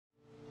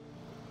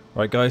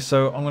Right guys,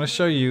 so I'm going to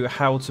show you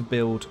how to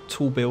build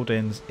tall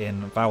buildings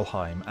in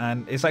Valheim,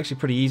 and it's actually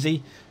pretty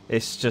easy.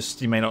 It's just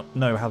you may not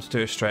know how to do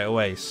it straight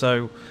away.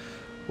 So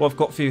what I've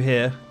got for you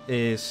here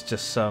is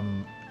just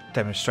some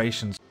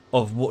demonstrations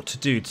of what to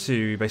do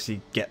to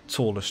basically get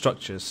taller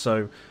structures.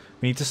 So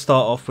we need to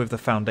start off with the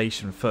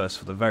foundation first,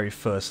 for the very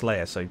first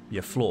layer, so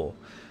your floor.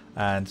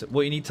 And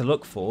what you need to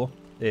look for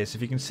is,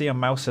 if you can see I'm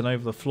mousing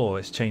over the floor,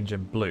 it's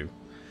changing blue.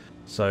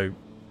 So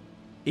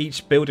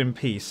each building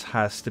piece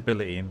has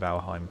stability in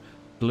Valheim.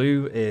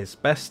 Blue is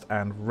best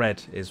and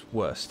red is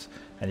worst.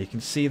 And you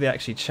can see they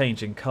actually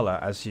change in colour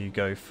as you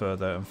go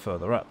further and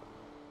further up.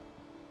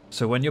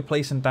 So when you're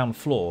placing down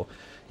floor,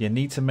 you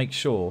need to make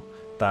sure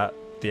that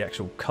the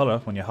actual colour,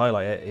 when you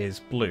highlight it,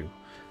 is blue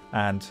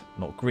and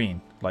not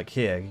green. Like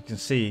here, you can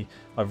see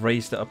I've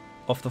raised it up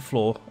off the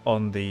floor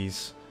on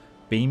these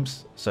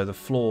beams, so the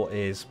floor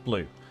is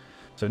blue.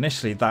 So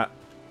initially that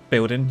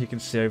building, you can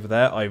see over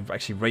there, I've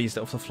actually raised it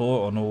off the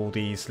floor on all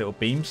these little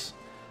beams,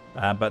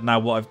 but now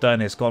what I've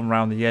done is gone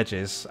around the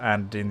edges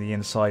and in the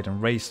inside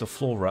and raised the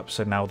floor up,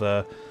 so now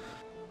the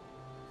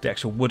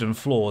actual wooden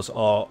floors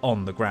are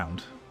on the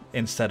ground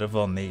instead of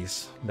on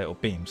these little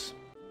beams.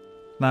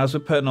 Now as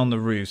we're putting on the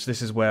roofs,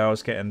 this is where I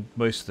was getting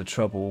most of the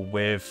trouble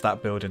with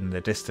that building in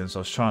the distance. I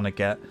was trying to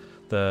get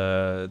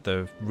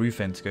the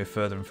roofing to go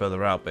further and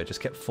further out, but it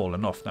just kept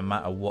falling off no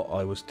matter what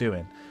I was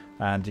doing.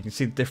 And you can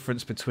see the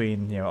difference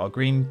between, our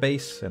green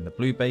base and the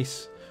blue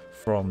base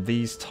from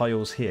these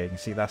tiles here. You can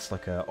see that's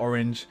like a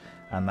orange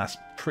and that's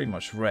pretty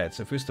much red.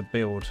 So if we was to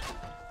build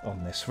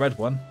on this red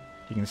one,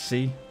 you can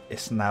see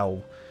it's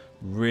now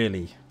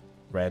really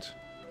red.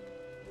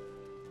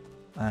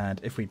 And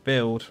if we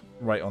build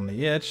right on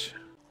the edge,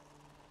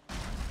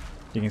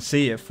 you can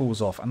see it falls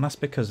off, and that's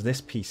because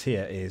this piece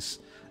here is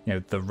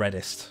the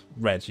reddest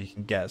red you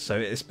can get. So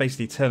it's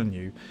basically telling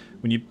you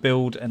when you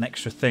build an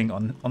extra thing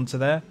onto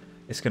there,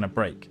 it's going to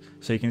break.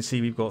 So you can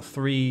see we've got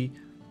 3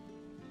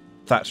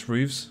 thatched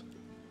roofs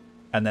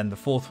and then the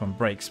 4th one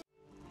breaks.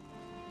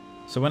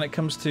 So when it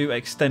comes to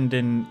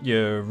extending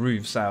your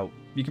roofs out,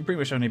 you can pretty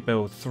much only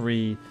build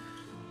 3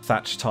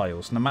 thatched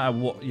tiles no matter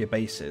what your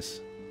base is.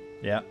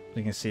 Yeah,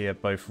 you can see they're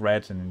both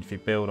red, and if you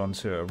build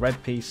onto a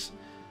red piece,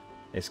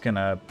 it's going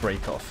to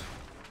break off.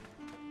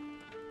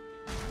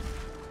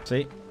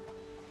 See?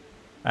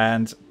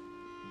 And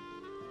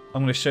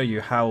I'm going to show you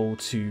how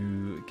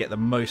to get the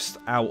most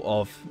out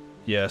of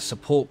your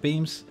support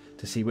beams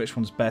to see which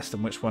one's best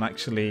and which one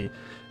actually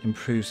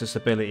improves the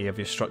stability of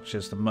your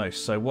structures the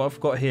most. So what I've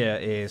got here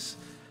is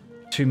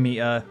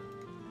 2-meter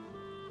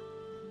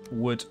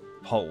wood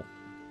pole.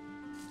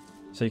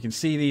 So you can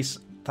see these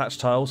thatched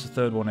tiles,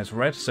 the 3rd one is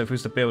red, so if we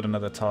was to build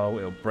another tile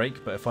it'll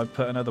break, but if I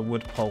put another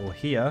wood pole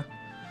here,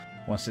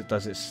 once it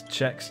does its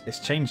checks, it's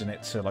changing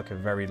it to like a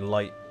very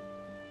light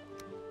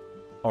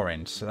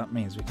orange. So that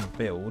means we can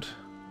build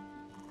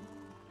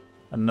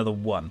another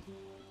one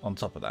on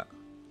top of that.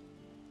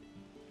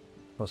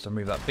 Plus to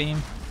move that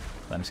beam,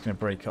 then it's going to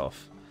break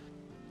off.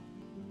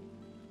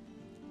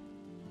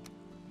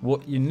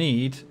 What you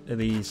need are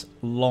these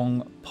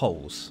long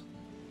poles.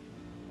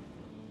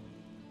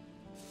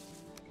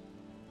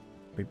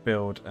 We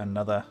build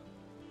another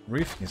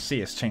roof. You can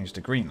see it's changed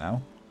to green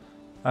now.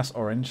 That's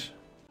orange.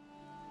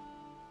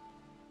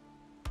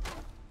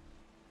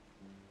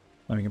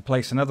 And we can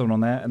place another one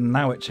on there, and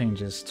now it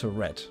changes to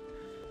red.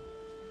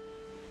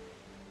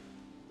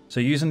 So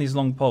using these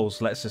long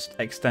poles lets us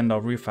extend our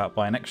roof out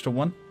by an extra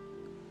one.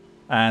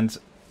 And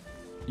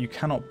you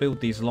cannot build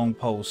these long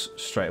poles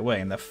straight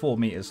away, and they're 4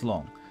 meters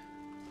long.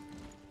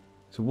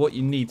 So what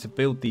you need to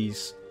build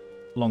these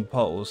long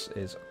poles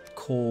is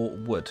core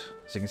wood,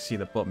 as you can see at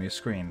the bottom of your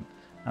screen.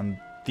 And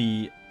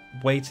the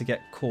way to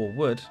get core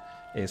wood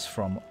is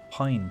from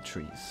pine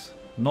trees,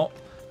 not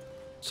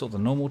sort of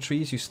the normal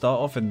trees you start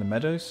off in the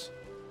meadows.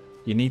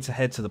 You need to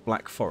head to the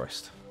Black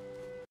Forest.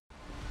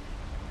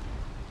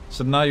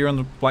 So now you're on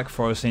the Black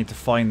Forest, you need to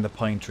find the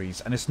pine trees,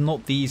 and it's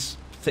not these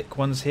thick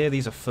ones here,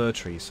 these are fir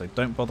trees, so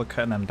don't bother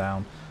cutting them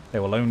down. They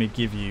will only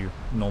give you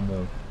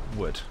normal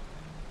wood.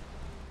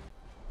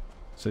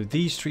 So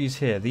these trees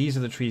here, these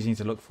are the trees you need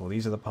to look for.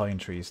 These are the pine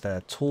trees.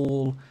 They're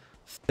tall,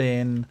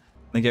 thin,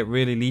 they get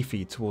really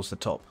leafy towards the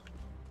top.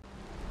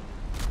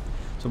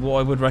 So what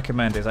I would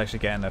recommend is actually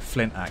getting a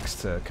flint axe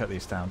to cut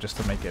these down, just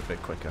to make it a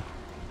bit quicker.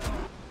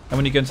 And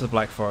when you go into the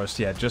Black Forest,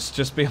 yeah,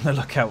 just be on the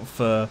lookout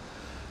for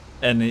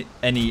any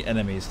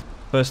enemies.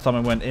 First time I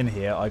went in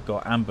here, I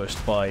got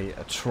ambushed by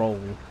a troll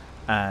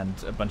and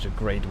a bunch of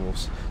grey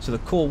dwarfs. So the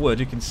core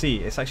wood, you can see,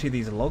 it's actually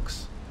these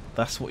logs.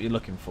 That's what you're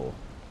looking for.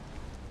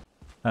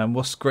 And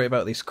what's great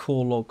about these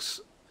core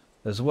logs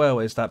as well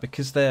is that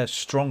because they're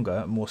stronger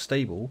and more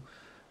stable,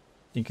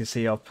 you can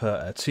see I've put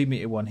a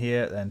 2-meter one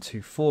here, then 2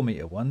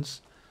 4-meter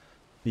ones.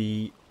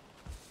 The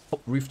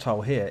top roof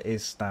tile here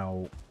is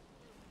now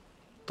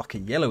like a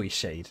yellowy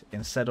shade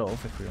instead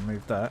of, if we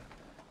remove that,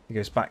 it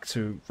goes back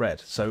to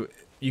red. So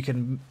you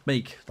can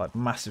make like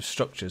massive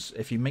structures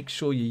if you make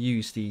sure you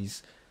use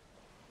these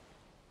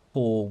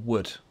 4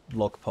 wood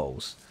log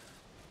poles.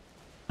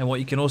 And what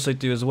you can also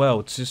do as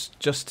well,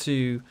 just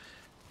to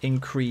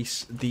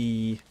increase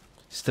the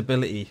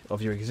stability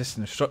of your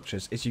existing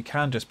structures is you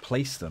can just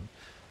place them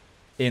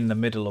in the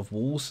middle of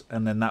walls,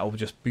 and then that will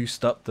just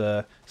boost up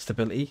the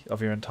stability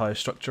of your entire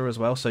structure as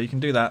well. So you can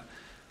do that,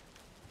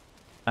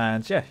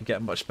 and yeah, you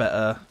get much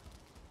better.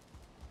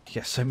 You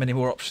get so many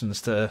more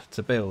options to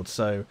build.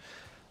 So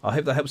I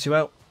hope that helps you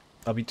out.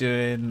 I'll be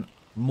doing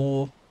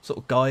more sort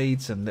of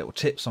guides and little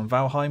tips on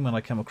Valheim when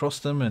I come across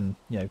them and,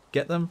 you know,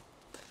 get them.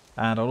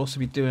 And I'll also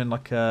be doing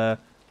like a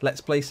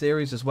Let's Play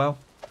series as well.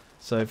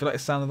 So if you like the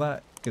sound of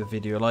that, give the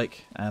video a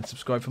like and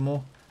subscribe for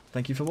more.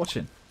 Thank you for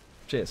watching.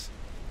 Cheers.